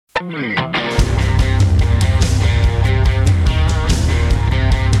Welcome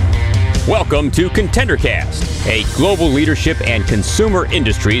to ContenderCast, a global leadership and consumer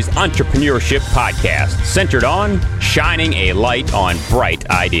industries entrepreneurship podcast centered on shining a light on bright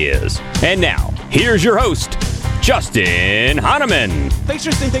ideas. And now, here's your host, Justin Hahnemann. Thanks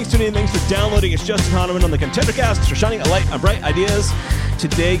for listening, thanks for tuning in, thanks for downloading. It's Justin Hahnemann on the ContenderCast for shining a light on bright ideas.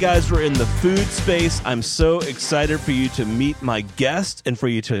 Today, guys, we're in the food space. I'm so excited for you to meet my guest and for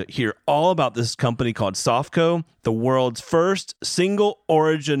you to hear all about this company called Softco, the world's first single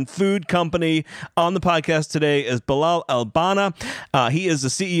origin food company. On the podcast today is Bilal Al-Banna. He is the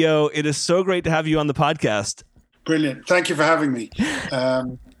CEO. It is so great to have you on the podcast. Brilliant. Thank you for having me.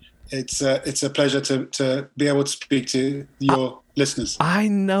 It's a pleasure to be able to speak to your listeners. I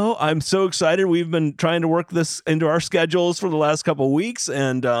know. I'm so excited. We've been trying to work this into our schedules for the last couple of weeks,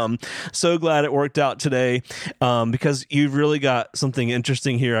 and so glad it worked out today because you've really got something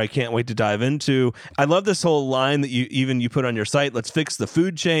interesting here I can't wait to dive into. I love this whole line that you put on your site, let's fix the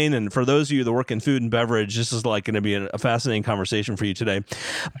food chain. And for those of you that work in food and beverage, this is like going to be a fascinating conversation for you today.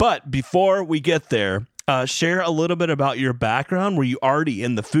 But before we get there, share a little bit about your background. Were you already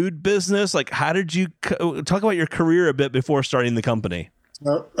in the food business? Like, how did you talk about your career a bit before starting the company?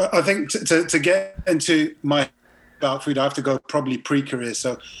 I think to get into my about food, I have to go probably pre-career.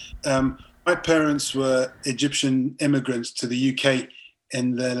 So my parents were Egyptian immigrants to the UK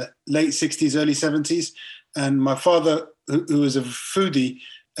in the late 60s, early 70s. And my father, who was a foodie,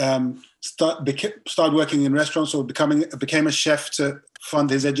 started working in restaurants or became a chef to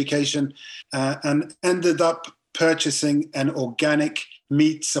fund his education, and ended up purchasing an organic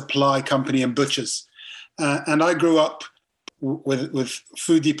meat supply company in Butchers. And I grew up with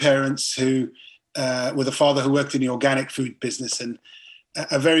foodie parents who, with a father who worked in the organic food business, and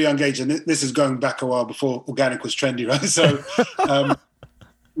at a very young age, and this is going back a while before organic was trendy, right? So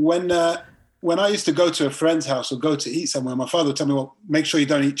when I used to go to a friend's house or go to eat somewhere, my father would tell me, well, make sure you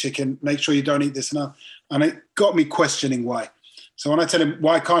don't eat chicken, make sure you don't eat this and that. And it got me questioning why. So when I tell him,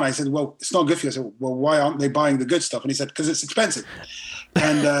 why can't I? He said, well, it's not good for you. I said, well, why aren't they buying the good stuff? And he said, because it's expensive.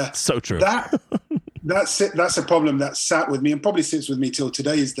 And so true. That's a problem that sat with me and probably sits with me till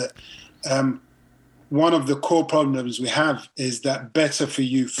today, is that one of the core problems we have is that better for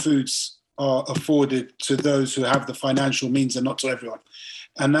you foods are afforded to those who have the financial means and not to everyone.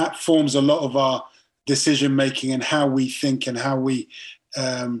 And that forms a lot of our decision-making and how we think and how we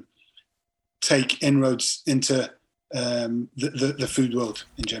take inroads into the food world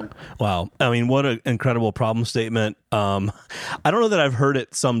in general. Wow. I mean, what an incredible problem statement. I don't know that I've heard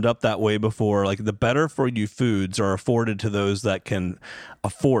it summed up that way before. Like, the better for you foods are afforded to those that can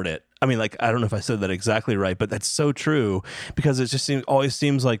afford it. I mean, like, I don't know if I said that exactly right, but that's so true, because it just always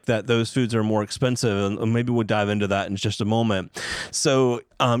seems like that those foods are more expensive, and maybe we'll dive into that in just a moment. So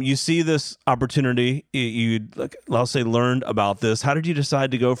you see this opportunity, you like, I'll say, learned about this. How did you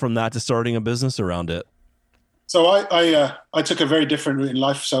decide to go from that to starting a business around it? So I took a very different route in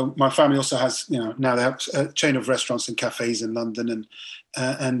life. So my family also has, now they have a chain of restaurants and cafes in London,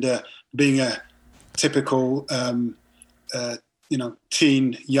 and being a typical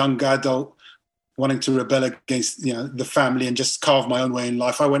teen, young adult wanting to rebel against, the family and just carve my own way in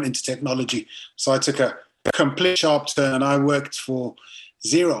life, I went into technology. So I took a complete sharp turn, and I worked for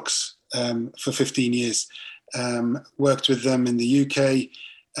Xerox for 15 years. Worked with them in the UK,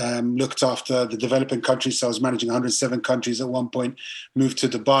 looked after the developing countries. So I was managing 107 countries at one point, moved to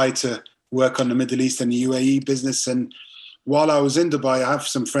Dubai to work on the Middle East and the UAE business. And while I was in Dubai, I have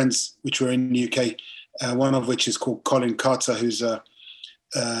some friends which were in the UK, one of which is called Colin Carter, who's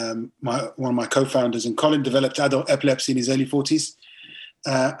one of my co-founders. And Colin developed adult epilepsy in his early 40s.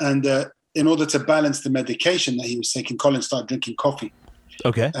 And in order to balance the medication that he was taking, Colin started drinking coffee.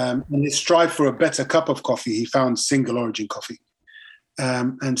 Okay. In his strive for a better cup of coffee, he found single origin coffee.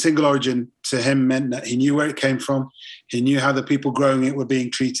 And single origin to him meant that he knew where it came from. He knew how the people growing it were being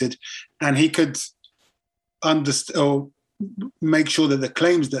treated. And he could understand or make sure that the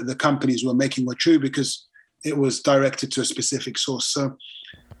claims that the companies were making were true, because it was directed to a specific source. So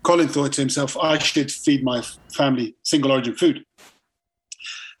Colin thought to himself, I should feed my family single origin food.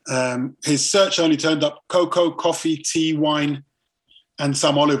 His search only turned up cocoa, coffee, tea, wine, and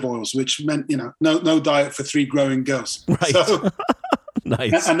some olive oils, which meant, no diet for 3 growing girls. Right. So,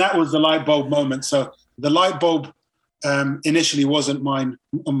 nice. And that was the light bulb moment. So the light bulb initially wasn't mine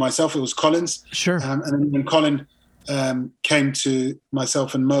on myself, it was Colin's. Sure. And then when Colin came to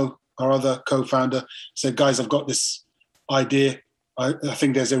myself and Mo, our other co-founder, said, guys, I've got this idea. I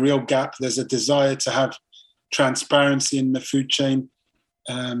think there's a real gap. There's a desire to have transparency in the food chain.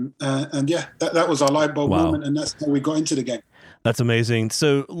 And yeah, that was our light bulb moment, and that's how we got into the game. That's amazing.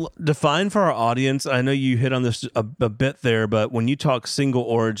 So define for our audience, I know you hit on this a bit there, but when you talk single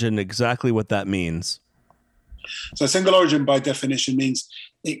origin, exactly what that means. So single origin by definition means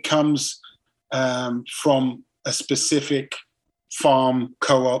it comes from a specific farm,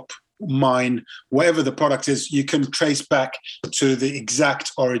 co-op, mine, whatever the product is, you can trace back to the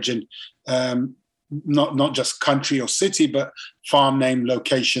exact origin, not just country or city, but farm name,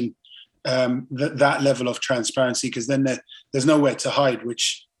 location, that level of transparency, because then there's nowhere to hide,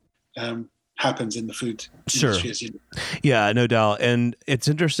 which happens in the food industry. Sure. Yeah, no doubt. And it's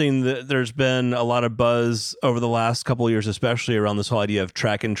interesting that there's been a lot of buzz over the last couple of years, especially around this whole idea of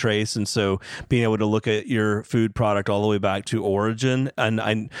track and trace. And so being able to look at your food product all the way back to origin. And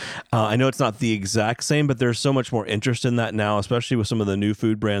I know it's not the exact same, but there's so much more interest in that now, especially with some of the new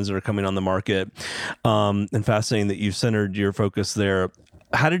food brands that are coming on the market. And fascinating that you've centered your focus there.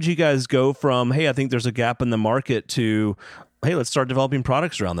 How did you guys go from, hey, I think there's a gap in the market, to, hey, let's start developing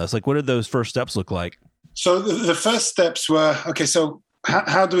products around this? Like, what did those first steps look like? So the first steps were, okay, so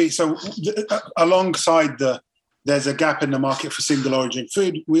how do we, alongside there's a gap in the market for single origin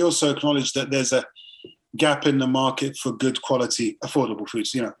food, we also acknowledge that there's a gap in the market for good quality, affordable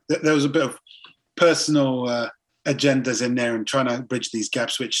foods. You know, there was a bit of personal agendas in there and trying to bridge these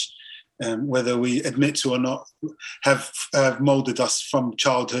gaps, which whether we admit to or not, have molded us from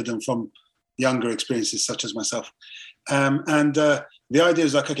childhood and from younger experiences such as myself. And the idea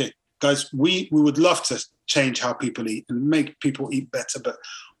is like, okay, guys, we would love to change how people eat and make people eat better. But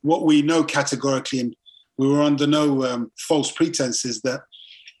what we know categorically, and we were under no false pretenses, that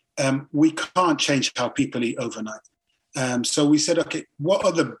we can't change how people eat overnight. So we said, okay, what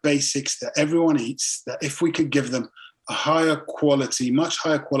are the basics that everyone eats, that if we could give them a higher quality, much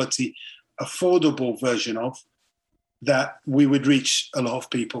higher quality, affordable version of, that we would reach a lot of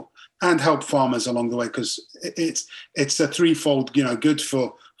people and help farmers along the way, because it's a threefold, you know, good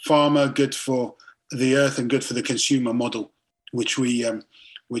for farmer, good for the earth, and good for the consumer model, which we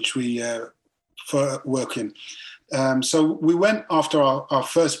work in. So we went after our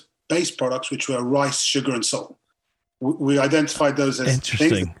first base products, which were rice, sugar, and salt. We identified those as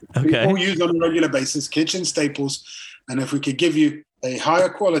things that people use on a regular basis, kitchen staples. And if we could give you a higher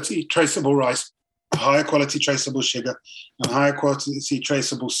quality traceable rice, a higher quality traceable sugar, and higher quality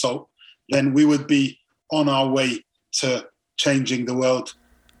traceable salt, then we would be on our way to changing the world.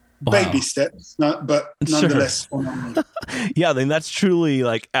 Wow. Baby steps, but nonetheless. Sure. Yeah, I mean, that's truly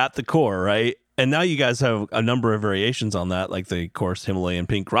like at the core, right? And now you guys have a number of variations on that, like the coarse Himalayan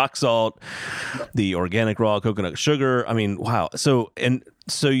pink rock salt, the organic raw coconut sugar. I mean, wow. So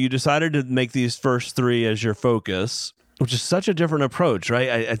you decided to make these first three as your focus, which is such a different approach,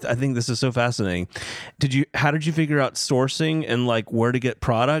 right? I think this is so fascinating. How did you figure out sourcing and like where to get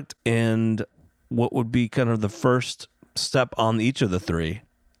product, and what would be kind of the first step on each of the three?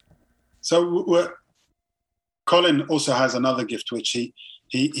 So Colin also has another gift, which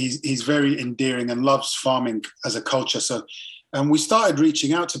he's very endearing and loves farming as a culture. So, and we started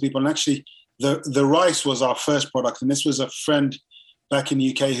reaching out to people, and actually the rice was our first product. And this was a friend back in the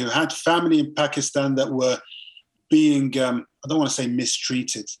UK who had family in Pakistan that were being, I don't want to say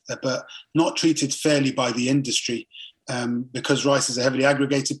mistreated, but not treated fairly by the industry, because rice is a heavily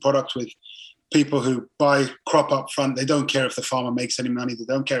aggregated product with people who buy crop up front. They don't care if the farmer makes any money. They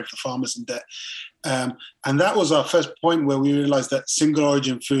don't care if the farmer's in debt. And that was our first point where we realized that single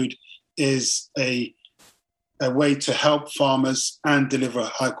origin food is a way to help farmers and deliver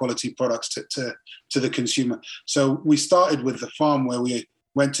high quality products to the consumer. So we started with the farm, where we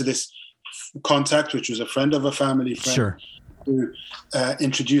went to this contact, which was a friend of a family friend, sure, who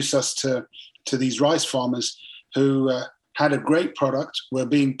introduced us to these rice farmers who had a great product, were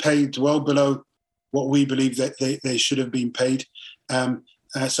being paid well below what we believe that they should have been paid.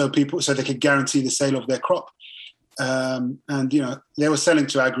 So they could guarantee the sale of their crop. And, you know, they were selling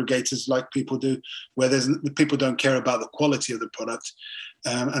to aggregators like people do, where people don't care about the quality of the product,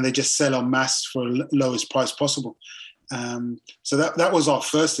 and they just sell en masse for lowest price possible. So that was our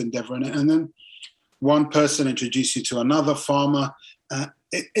first endeavor. And then one person introduced you to another farmer.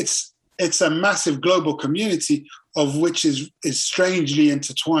 It's a massive global community of which is strangely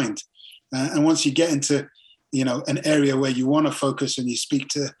intertwined. And once you get into, you know, an area where you want to focus and you speak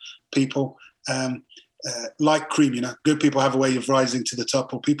to people, like cream, you know, good people have a way of rising to the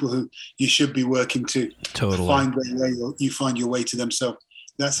top, or people who you should be working to totally find where you find your way to them. So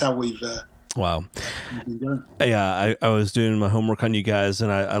that's how we've Wow. Yeah, I was doing my homework on you guys,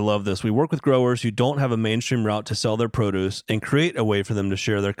 and I love this. We work with growers who don't have a mainstream route to sell their produce and create a way for them to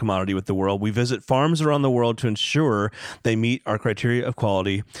share their commodity with the world. We visit farms around the world to ensure they meet our criteria of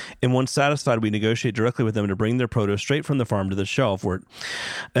quality. And once satisfied, we negotiate directly with them to bring their produce straight from the farm to the shelf.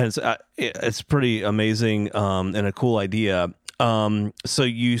 And it's pretty amazing and a cool idea. So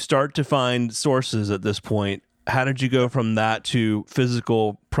you start to find sources at this point. How did you go from that to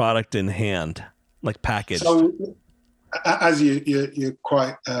physical product in hand, like packaged? So, as you're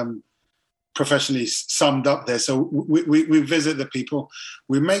quite professionally summed up there. So we visit the people.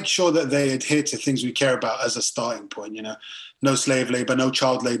 We make sure that they adhere to things we care about as a starting point. No slave labor, no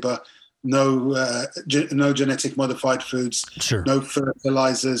child labor, no genetic modified foods, sure, no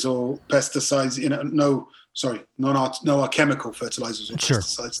fertilizers or pesticides. No chemical fertilizers or sure.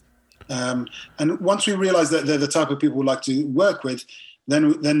 pesticides. And once we realize that they're the type of people we like to work with,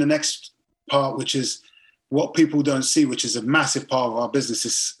 then the next part, which is what people don't see, which is a massive part of our business,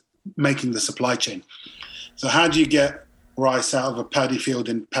 is making the supply chain. So how do you get rice out of a paddy field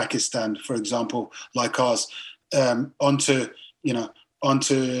in Pakistan, for example, like ours, into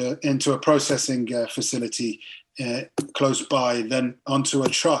a processing facility close by, then onto a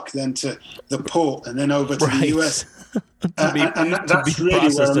truck, then to the port, and then over to the US. That's really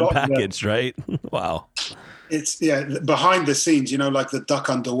processed and packaged, right? Wow. It's behind the scenes, like the duck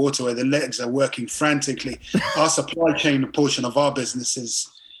underwater where the legs are working frantically. Our supply chain portion of our business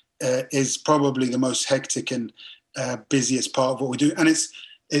is probably the most hectic and busiest part of what we do. And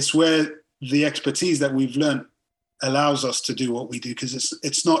it's where the expertise that we've learned allows us to do what we do, because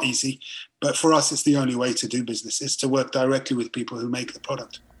it's not easy, but for us, it's the only way to do business, is to work directly with people who make the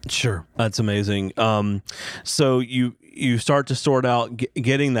product. Sure. That's amazing. So you start to sort out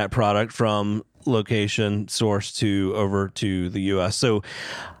getting that product from location source over to the US. So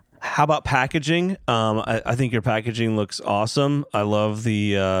how about packaging? I think your packaging looks awesome. I love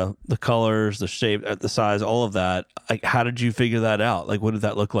the colors, the shape, the size, all of that. How did you figure that out? What did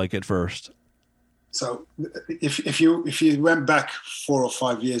that look like at first? So if you went back 4 or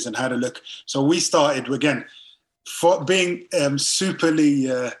 5 years and had a look, so we started again, for being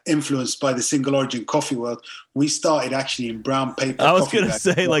superly influenced by the single origin coffee world, we started actually in brown paper. I was going to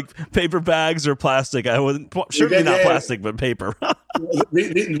say paper bags or plastic. I wouldn't, certainly not plastic, but paper.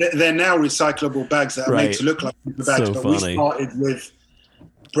 They're now recyclable bags that are made to look like paper bags. So but funny. We started with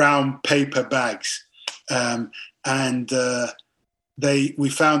brown paper bags, and we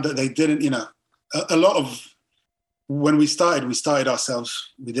found that they didn't. A lot of when we started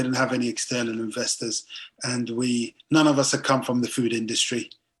ourselves. We didn't have any external investors, and none of us had come from the food industry.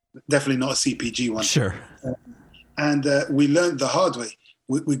 Definitely not a CPG one. Sure. And we learned the hard way.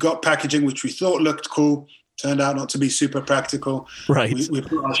 We got packaging which we thought looked cool, turned out not to be super practical. Right. We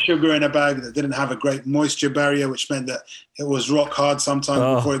put our sugar in a bag that didn't have a great moisture barrier, which meant that it was rock hard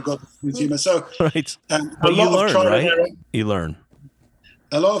sometimes before it got to the consumer. So, right. But you learn, right? You learn.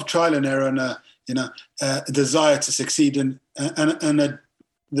 A lot of trial and error, and a desire to succeed, and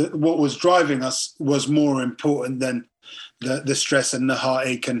what was driving us was more important than the stress and the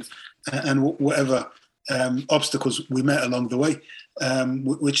heartache and whatever obstacles we met along the way,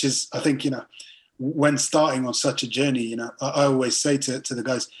 which is, I think, when starting on such a journey, I always say to the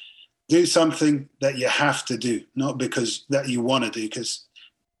guys, do something that you have to do, not because that you want to do, because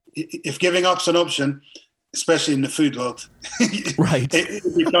if giving up's an option, especially in the food world, right, it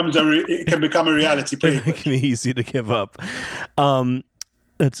can become a reality. It can be easy to give up.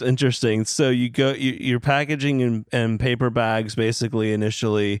 That's interesting. So you're packaging in paper bags, basically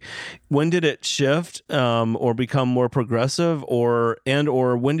initially. When did it shift or become more progressive, or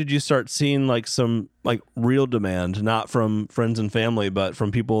when did you start seeing some real demand, not from friends and family, but from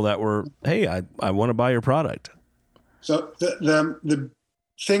people that were, hey, I want to buy your product? So the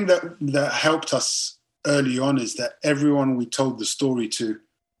thing that helped us early on is that everyone we told the story to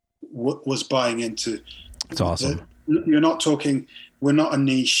was buying into. It's awesome. You're not talking. We're not a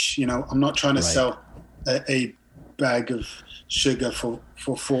niche. I'm not trying to sell a bag of sugar for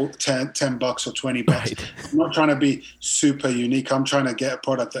 $10 or $20. Right. I'm not trying to be super unique. I'm trying to get a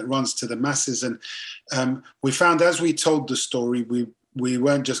product that runs to the masses. And we found, as we told the story, we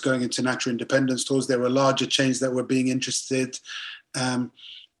weren't just going into natural independent stores. There were larger chains that were being interested, and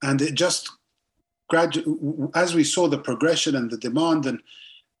it just gradually, as we saw the progression and the demand, and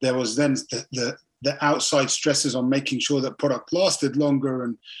there was then the outside stresses on making sure that product lasted longer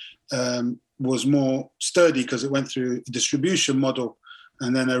and was more sturdy because it went through a distribution model.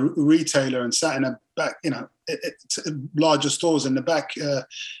 and then a retailer and sat in a back, larger stores in the back,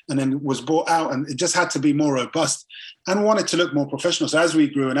 and then was bought out, and it just had to be more robust and wanted to look more professional. So as we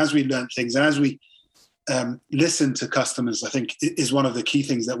grew and as we learned things and as we listened to customers, I think is one of the key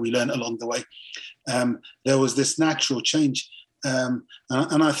things that we learned along the way. There was this natural change. And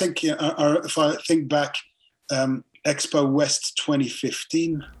I think if I think back, Expo West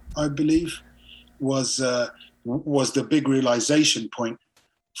 2015, I believe, was the big realization point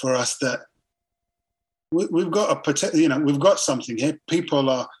for us that we've got we've got something here. People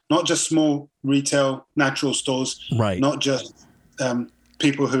are not just small retail natural stores, right? Not just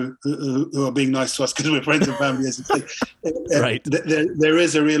people who are being nice to us because we're friends and family. Right. There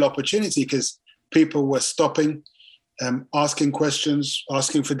is a real opportunity because people were stopping, asking questions,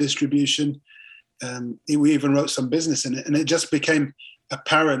 asking for distribution. We even wrote some business in it, and it just became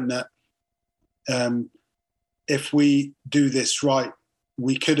apparent that if we do this right,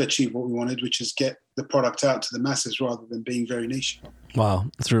 we could achieve what we wanted, which is get the product out to the masses rather than being very niche.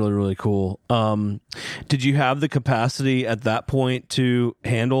 Wow, that's really, really cool. Did you have the capacity at that point to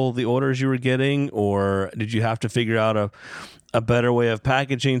handle the orders you were getting, or did you have to figure out a better way of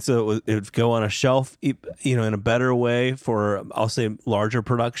packaging so it would go on a shelf, in a better way for, I'll say, larger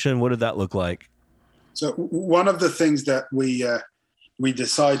production? What did that look like? So one of the things that we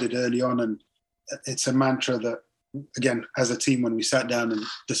decided early on, and it's a mantra that, again, as a team, when we sat down and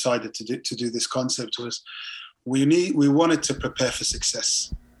decided to do this concept, was we wanted to prepare for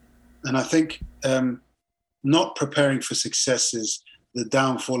success. And I think not preparing for success is the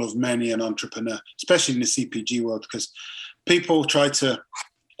downfall of many an entrepreneur, especially in the CPG world, because people try to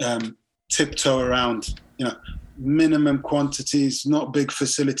tiptoe around, minimum quantities, not big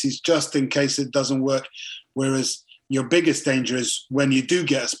facilities, just in case it doesn't work. Whereas your biggest danger is when you do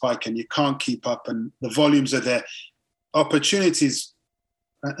get a spike and you can't keep up and the volumes are there. Opportunities,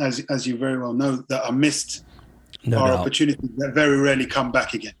 as you very well know, that are missed are opportunities that very rarely come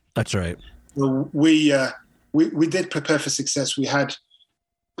back again. That's right. So we did prepare for success. We had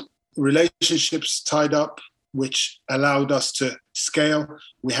relationships tied up, which allowed us to scale.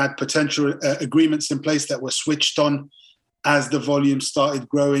 We had potential agreements in place that were switched on as the volume started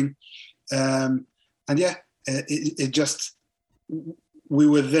growing. We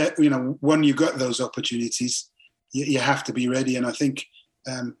were there, when you got those opportunities, you have to be ready. And I think,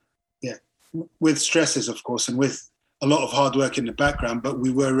 with stresses, of course, and with a lot of hard work in the background, but we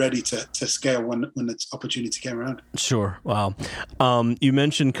were ready to scale when the opportunity came around. Sure. Wow. You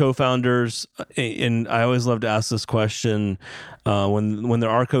mentioned co-founders, and I always love to ask this question when there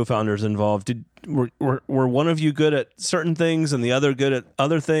are co-founders involved. Were one of you good at certain things and the other good at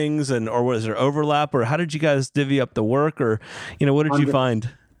other things, or was there overlap, or how did you guys divvy up the work, or what did you find?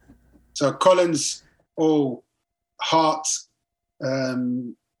 So Colin's all heart.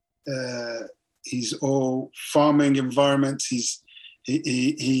 He's all farming environment. He's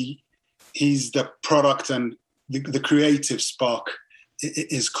the product, and the creative spark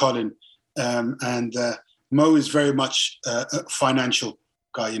is Colin. And Mo is very much a financial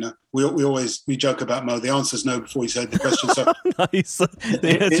guy. We joke about Mo. The answer's no before he's heard the question. So nice.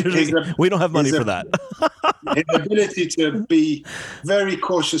 The answer is we don't have money for that. His ability to be very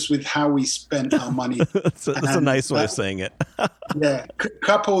cautious with how we spent our money. That's a nice way of saying it. Yeah,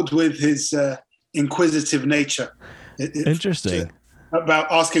 coupled with his inquisitive nature. Interesting. About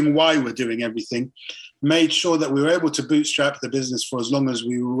asking why we're doing everything, made sure that we were able to bootstrap the business for as long as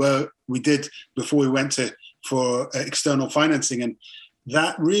we did before we went for external financing. And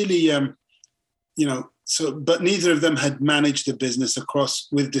that really, but neither of them had managed the business across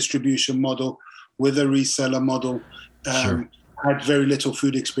with distribution model, with a reseller model, Sure. Had very little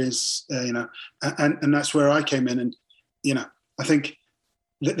food experience, and that's where I came in. And, I think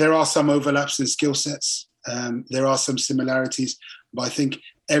there are some overlaps in skill sets. There are some similarities, but I think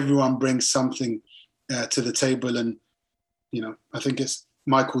everyone brings something to the table. And, I think it's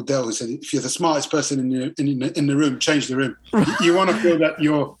Michael Dell who said, if you're the smartest person in the room, change the room. You want to feel that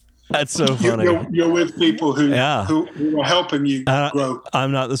That's so funny. You're with people who are helping you grow.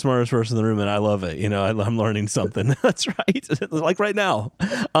 I'm not the smartest person in the room, and I love it. I'm learning something. That's right. Like right now.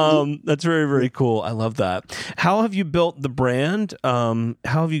 That's very, very cool. I love that. How have you built the brand? How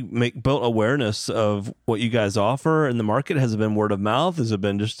have you built awareness of what you guys offer in the market? Has it been word of mouth? Has it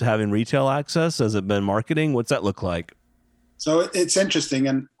been just having retail access? Has it been marketing? What's that look like? So it's interesting,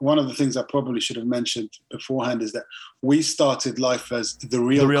 and one of the things I probably should have mentioned beforehand is that we started life as The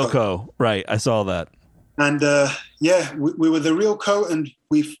Real Co. Right, I saw that. And we were The Real Co, and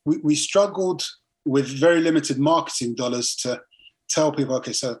we struggled with very limited marketing dollars to tell people,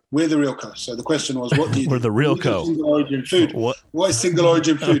 okay, so we're the Real Co. So the question was, what do you We're do? the Real Co. Single origin food. What is single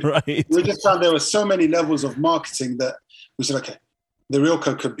origin food? Right. We just found there were so many levels of marketing that we said, okay, the Real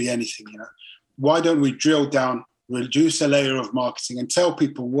Co could be anything, Why don't we drill down, reduce a layer of marketing and tell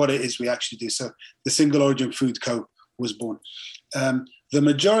people what it is we actually do? So the Single Origin Food Co. was born. The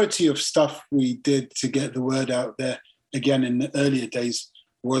majority of stuff we did to get the word out there, again, in the earlier days,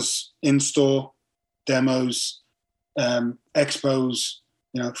 was in-store demos, expos,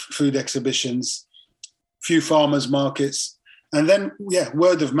 food exhibitions, few farmers markets. And then,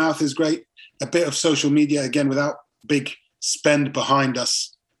 word of mouth is great. A bit of social media, again, without big spend behind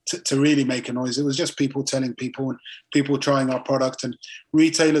us to really make a noise. It was just people telling people and people trying our product and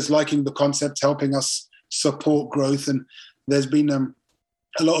retailers liking the concept, helping us support growth. And there's been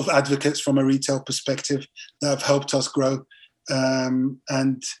a lot of advocates from a retail perspective that have helped us grow.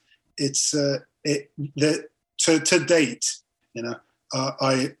 And it's to date,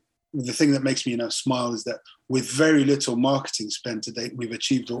 the thing that makes me smile is that with very little marketing spend to date, we've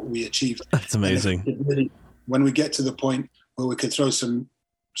achieved what we achieved. That's amazing. When we get to the point where we could throw some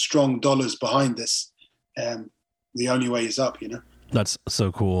strong dollars behind this, the only way is up. That's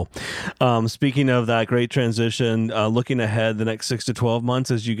so cool. Speaking of that great transition, looking ahead the next 6 to 12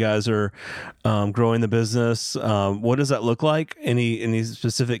 months as you guys are growing the business, what does that look like? Any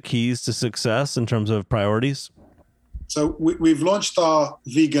specific keys to success in terms of priorities? So we've launched our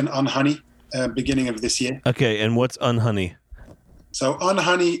vegan Unhoney beginning of this year. Okay, and what's Unhoney? So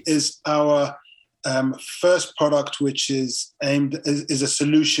Unhoney is our first product, which is a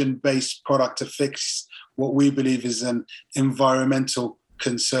solution-based product to fix what we believe is an environmental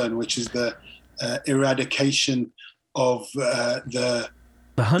concern, which is the eradication of the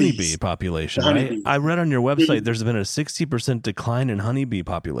honeybee population. Right? I read on your website there's been a 60% decline in honeybee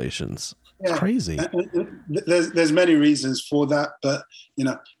populations. It's crazy. There's many reasons for that, but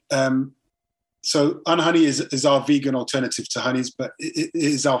so Unhoney is our vegan alternative to honeys, but it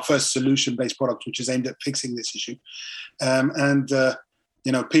is our first solution-based product, which is aimed at fixing this issue.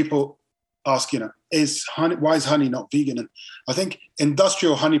 People ask, why is honey not vegan? And I think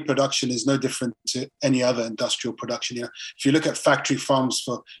industrial honey production is no different to any other industrial production. If you look at factory farms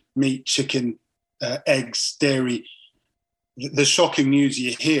for meat, chicken, eggs, dairy, the shocking news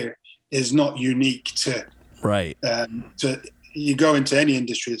you hear is not unique to right. You go into any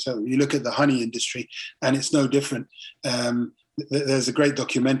industry, so you look at the honey industry, and it's no different. There's a great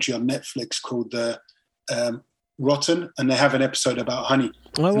documentary on Netflix called Rotten, and they have an episode about honey.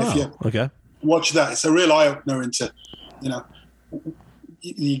 Oh, wow. Okay. Watch that. It's a real eye-opener into,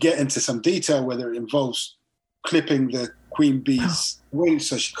 you get into some detail, whether it involves clipping the queen bee's wings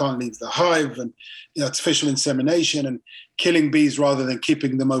so she can't leave the hive, and artificial insemination and killing bees rather than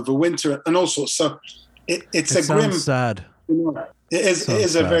keeping them over winter and all sorts. So it's a grim... sad. It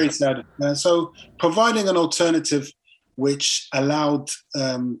is a very sad. So providing an alternative which allowed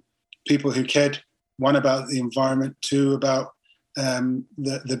people who cared, one, about the environment, two, about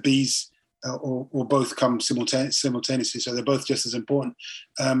the bees, or both come simultaneously, so they're both just as important,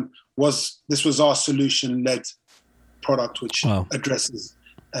 was our solution-led product, which addresses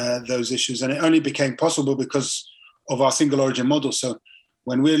those issues. And it only became possible because of our single origin model. So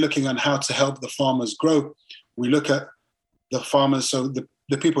when we're looking at how to help the farmers grow, we look at the farmers, so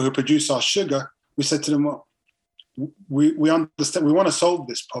the people who produce our sugar, we said to them, well, we understand, we want to solve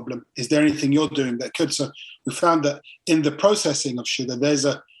this problem. Is there anything you're doing that could? So we found that in the processing of sugar,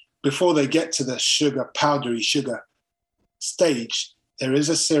 before they get to the powdery sugar stage, there is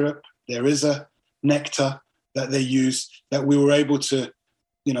a syrup, there is a nectar that they use that we were able to,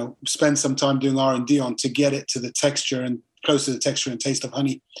 spend some time doing R&D on to get it to the texture and close to the texture and taste of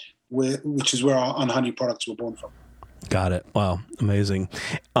honey, which is where our Unhoney products were born from. Got it. Wow. Amazing.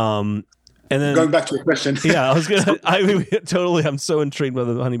 And then going back to your question. Yeah, totally. I'm so intrigued by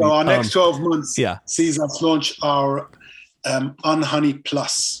the honeybee. So our next 12 months sees us launch our Unhoney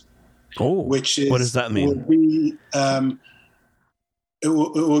Plus. Oh, which is, what does that mean? It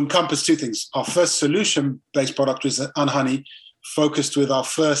will encompass two things. Our first solution-based product is Unhoney, focused with our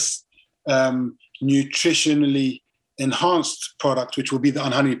first nutritionally enhanced product, which will be the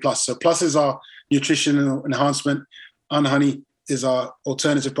Unhoney Plus. So Plus is our nutritional enhancement. Unhoney is our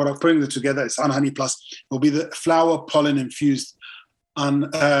alternative product. Putting them together, it's Unhoney Plus. It will be the flower pollen infused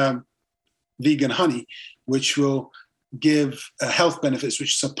vegan honey, which will give health benefits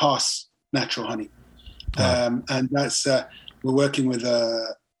which surpass natural honey. Wow. And that's we're working with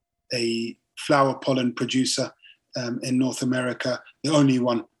a flower pollen producer in North America, the only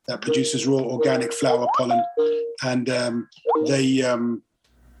one that produces raw organic flower pollen, and they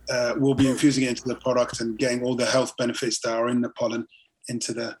we'll be infusing it into the product and getting all the health benefits that are in the pollen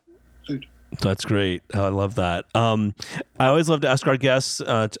into the food. That's great. I love that. I always love to ask our guests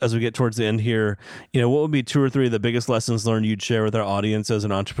as we get towards the end here, what would be 2 or 3 of the biggest lessons learned you'd share with our audience as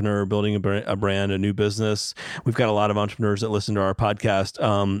an entrepreneur building a brand, a new business? We've got a lot of entrepreneurs that listen to our podcast.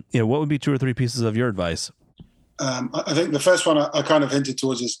 What would be 2 or 3 pieces of your advice? I think the first one I kind of hinted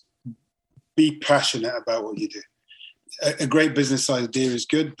towards is be passionate about what you do. A great business idea is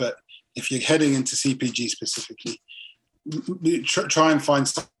good, but if you're heading into CPG specifically, try and find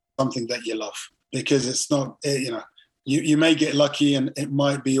something that you love, because it's not, you may get lucky and it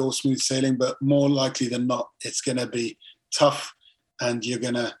might be all smooth sailing, but more likely than not, it's going to be tough, and you're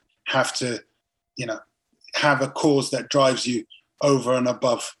going to have to, have a cause that drives you over and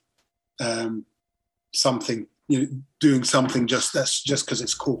above something, doing something just because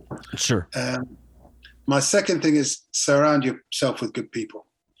it's cool. Sure. My second thing is surround yourself with good people,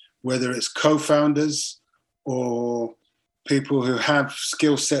 whether it's co-founders or people who have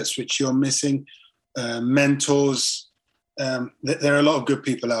skill sets which you're missing, mentors. There are a lot of good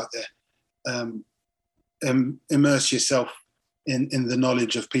people out there. Immerse yourself in the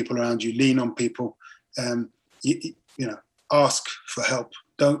knowledge of people around you. Lean on people. Ask for help.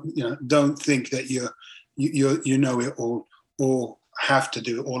 Don't think that you know it all or have to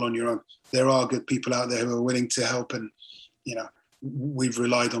do it all on your own. There are good people out there who are willing to help, and we've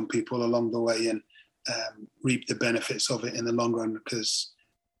relied on people along the way and reap the benefits of it in the long run, because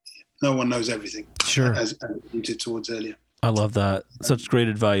no one knows everything. Sure. As you did towards earlier. I love that. Such great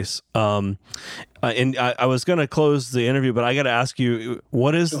advice. And I was going to close the interview, but I got to ask you,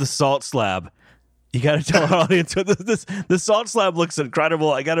 what is the Salt Slab? You got to tell our audience what the Salt Slab looks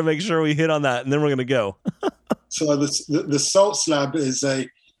incredible. I got to make sure we hit on that, and then we're going to go. So the Salt Slab is a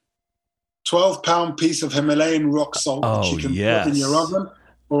 12-pound piece of Himalayan rock salt that you can put in your oven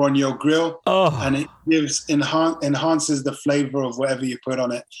or on your grill, and it enhances the flavor of whatever you put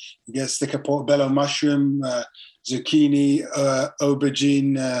on it. You get stick a portobello mushroom, zucchini,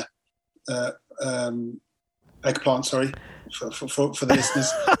 aubergine, eggplant. Sorry, for the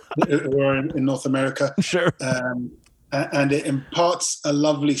listeners who are in North America. Sure. And it imparts a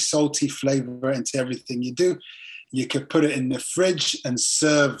lovely salty flavor into everything you do. You could put it in the fridge and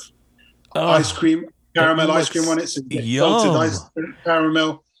serve ice cream, caramel ice cream on it. So you get salted ice cream,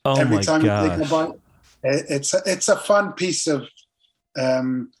 caramel every time you take a bite. It's a fun piece of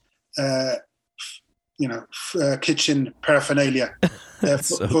kitchen paraphernalia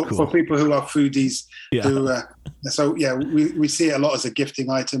for people who are foodies. Yeah. We see it a lot as a gifting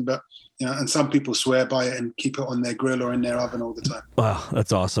item, but and some people swear by it and keep it on their grill or in their oven all the time. Wow,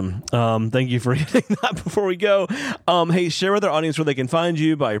 that's awesome. Thank you for hitting that before we go. Hey, share with our audience where they can find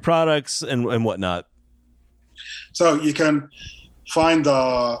you, buy your products, and whatnot. So you can find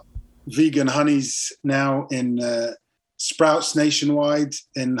our vegan honeys now in Sprouts nationwide,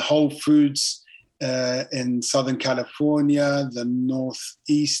 in Whole Foods in Southern California, the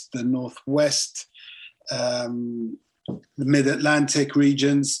Northeast, the Northwest, the Mid-Atlantic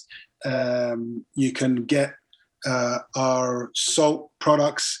regions. You can get our salt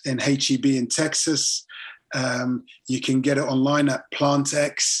products in HEB in Texas. You can get it online at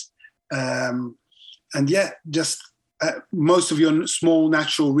PlantX. Most of your small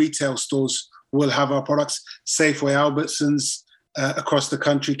natural retail stores will have our products. Safeway, Albertsons across the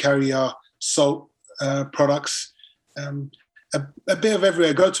country carry our salt products. A bit of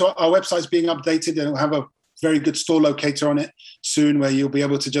everywhere. Go to our website's being updated, and we'll have a very good store locator on it soon, where you'll be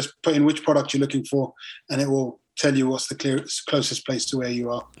able to just put in which product you're looking for, and it will tell you what's the closest place to where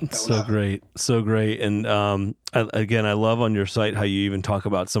you are. So great. And again, I love on your site how you even talk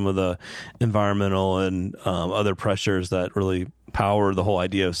about some of the environmental and other pressures that really power the whole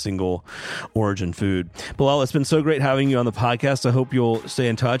idea of single origin food. Bilal, it's been so great having you on the podcast. I hope you'll stay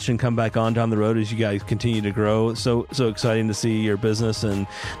in touch and come back on down the road as you guys continue to grow. So exciting to see your business and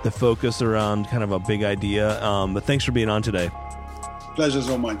the focus around kind of a big idea. But thanks for being on today. Pleasure's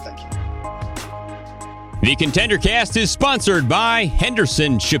all mine. Thank you. The ContenderCast is sponsored by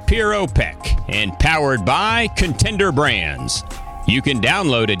Henderson Shapiro Peck and powered by Contender Brands. You can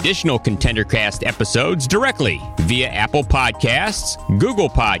download additional ContenderCast episodes directly via Apple Podcasts, Google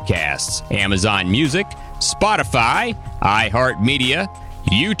Podcasts, Amazon Music, Spotify, iHeartMedia,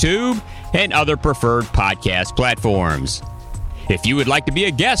 YouTube, and other preferred podcast platforms. If you would like to be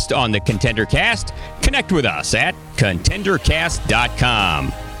a guest on the ContenderCast, connect with us at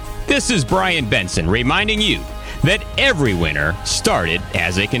contendercast.com. This is Brian Benson reminding you that every winner started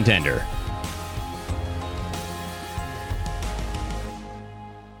as a contender.